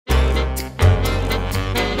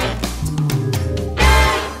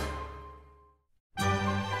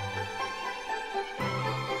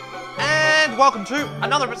welcome to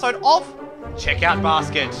another episode of Checkout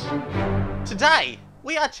Basket. Today,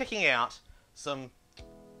 we are checking out some...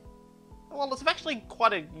 Well, it's actually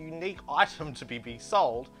quite a unique item to be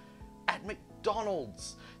sold at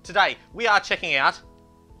McDonald's. Today, we are checking out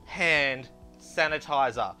hand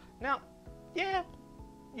sanitizer. Now, yeah,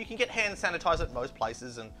 you can get hand sanitizer at most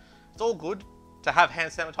places, and it's all good to have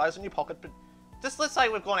hand sanitizer in your pocket, but just let's say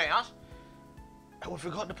we've gone out and we've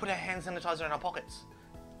forgotten to put our hand sanitizer in our pockets,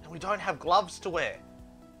 and we don't have gloves to wear.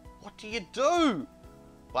 What do you do?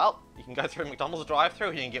 Well, you can go through McDonald's drive-thru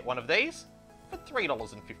and you can get one of these for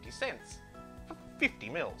 $3.50 for 50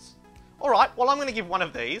 mils. Alright, well I'm going to give one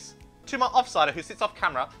of these to my offsider who sits off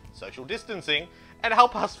camera, social distancing, and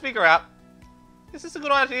help us figure out, is this a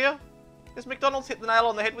good idea? Is McDonald's hit the nail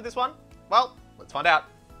on the head with this one? Well, let's find out.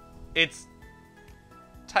 It's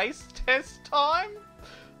taste test time?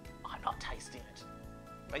 I'm not tasting it.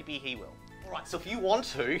 Maybe he will. Alright, so if you want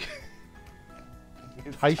to...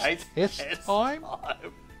 Taste test time?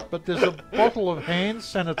 But there's a bottle of hand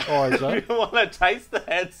sanitizer. If you want to taste the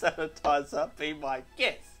hand sanitizer, be my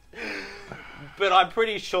guest. But I'm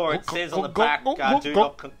pretty sure it says on the back, do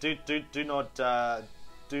not hand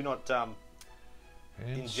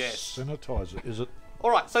ingest sanitizer, is it?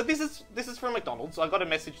 Alright, so this is from McDonald's. I got a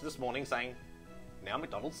message this morning saying, now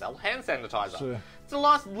McDonald's sell hand sanitizer. It's a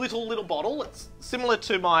nice little bottle. It's similar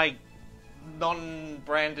to my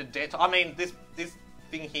non-branded Dettol. I mean, this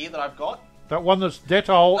thing here that I've got. That one that's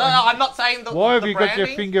Dettol. No, I'm not saying the Why have the you branding. got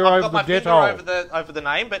your finger I've over got the my Dettol? finger over the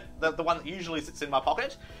name, but the one that usually sits in my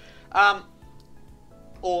pocket.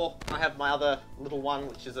 Or I have my other little one,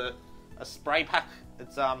 which is a spray pack.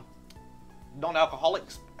 It's non-alcoholic.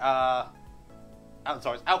 It's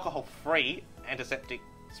alcohol-free antiseptic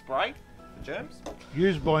spray for germs.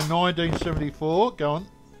 Used by 1974. Go on.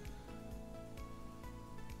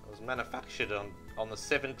 It was manufactured on the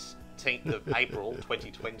 17th of April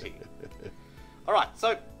 2020. Alright,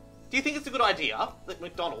 so do you think it's a good idea that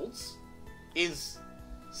McDonald's is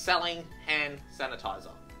selling hand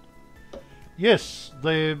sanitizer? Yes,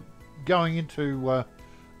 they're going into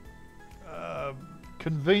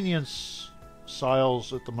convenience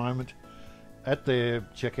sales at the moment at their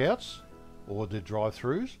checkouts or their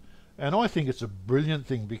drive-thrus, and I think it's a brilliant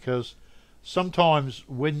thing because sometimes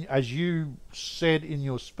when, as you said in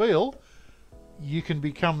your spiel, you can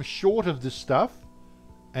become short of this stuff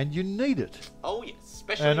and you need it. Oh yes,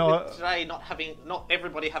 especially with today not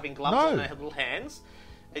everybody having gloves on their little hands,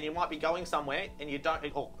 and you might be going somewhere and you don't,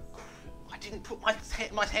 oh, I didn't put my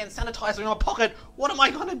hand sanitizer in my pocket, what am I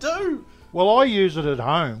going to do? Well, I use it at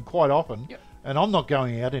home quite often. Yep. And I'm not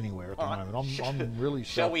going out anywhere at the moment. I'm really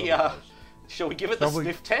shall we give it the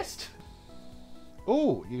sniff test?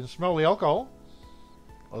 Oh, you can smell the alcohol.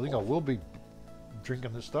 I think I will be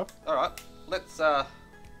drinking this stuff. All right, let's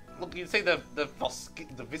look. You can see the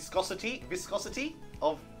viscosity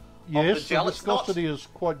of the gel. The viscosity is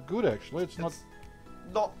quite good actually. It's not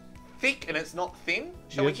thick and it's not thin.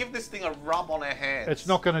 Shall we give this thing a rub on our hands? It's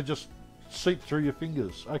not going to just seep through your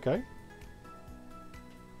fingers. Okay.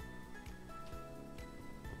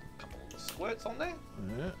 Squirts on there.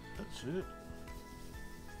 Yeah, that's it.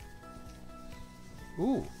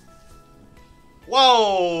 Ooh.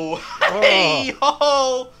 Whoa! Hey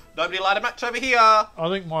ho! Nobody light a match over here. I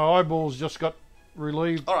think my eyeballs just got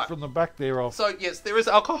relieved from the back there. So yes, there is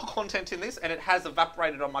alcohol content in this, and it has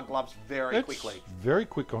evaporated on my gloves very quickly. Very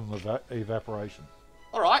quick on the evaporation.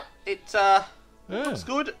 All right, it looks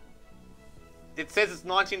good. It says it's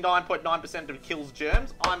 99.9% of kills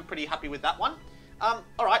germs. I'm pretty happy with that one.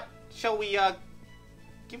 All right. Shall we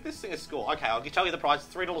give this thing a score? Okay, I'll tell you the price.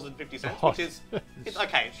 $3.50, which is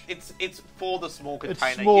okay. It's for the small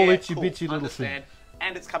container. It's small, yeah, itsy bitsy little thing,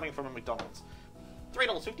 and it's coming from a McDonald's.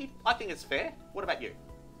 $3.50. I think it's fair. What about you?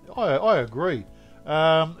 I agree.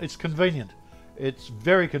 It's convenient. It's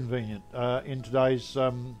very convenient in today's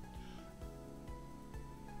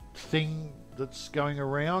thing that's going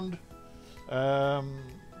around. I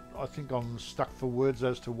think I'm stuck for words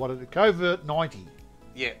as to what it. Covert 90.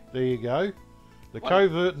 Yeah. There you go. The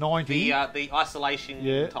covert 90. The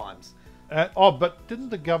isolation times. But didn't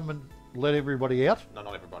the government let everybody out? No,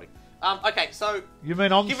 not everybody. Okay, so... You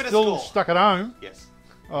mean I'm still stuck at home? Yes.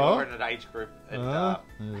 You're in an age group, and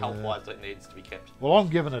health-wise it needs to be kept. Well, I'm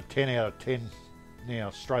giving it a 10 out of 10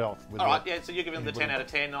 now, straight off. Alright, yeah, so you're giving it a 10 out of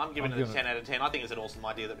 10. I'm giving it a 10 out of 10. I think it's an awesome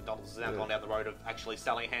idea that McDonald's has now gone down the road of actually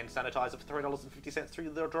selling hand sanitizer for $3.50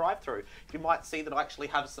 through the drive-thru. You might see that I actually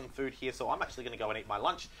have some food here, so I'm actually going to go and eat my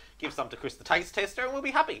lunch, give some to Chris the taste tester, and we'll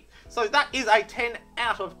be happy. So that is a 10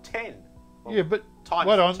 out of 10. Well, yeah, but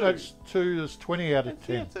wait on, that's 20 out of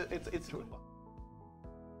 10. Yeah, it's a good one.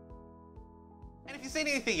 And if you've seen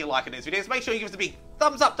anything you like in these videos, make sure you give us a big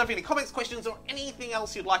thumbs up. Don't forget any comments, questions, or anything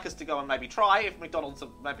else you'd like us to go and maybe try. If McDonald's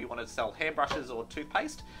maybe wanted to sell hairbrushes or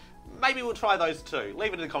toothpaste, maybe we'll try those too.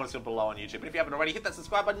 Leave it in the comments below on YouTube. And if you haven't already, hit that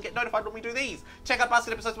subscribe button and get notified when we do these. Check out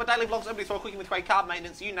basket episodes of my daily vlogs, everybody's for cooking with Craig, car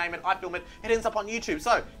maintenance, you name it, I film it, it ends up on YouTube.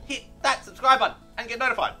 So hit that subscribe button and get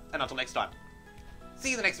notified. And until next time, see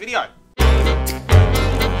you in the next video.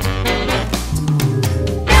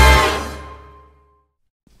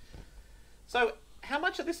 So, how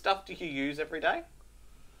much of this stuff do you use every day?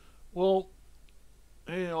 Well,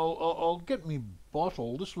 yeah, I'll get me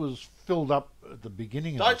bottle. This was filled up at the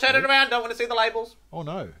beginning. Don't turn it around. Don't want to see the labels. Oh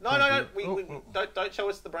no! No. Don't show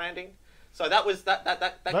us the branding. So that was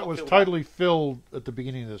that was totally filled at the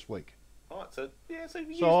beginning of this week. Right. So yeah. So you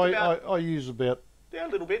used so about, I use about a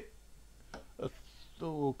little bit. A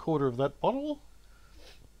quarter of that bottle.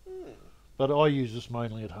 But I use this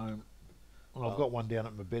mainly at home. And I've got one down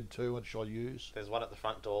at my bed too, which I use. There's one at the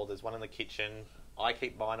front door. There's one in the kitchen. I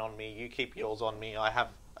keep mine on me. You keep yours on me. I have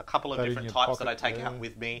a couple of different types that I take out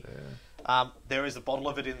with me. Yeah. There is a bottle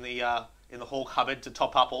of it in the hall cupboard to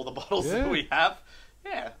top up all the bottles that we have.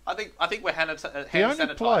 Yeah, I think we're hand sanitized. The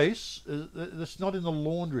only place that's not in the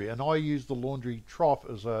laundry, and I use the laundry trough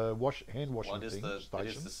as a hand washing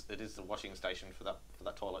station. It is the washing station for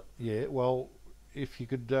that toilet. Yeah, well, if you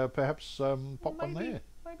could perhaps pop one there.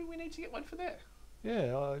 Maybe we need to get one for there.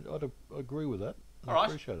 Yeah, I'd agree with that. All right.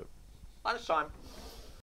 Appreciate it. Lunchtime.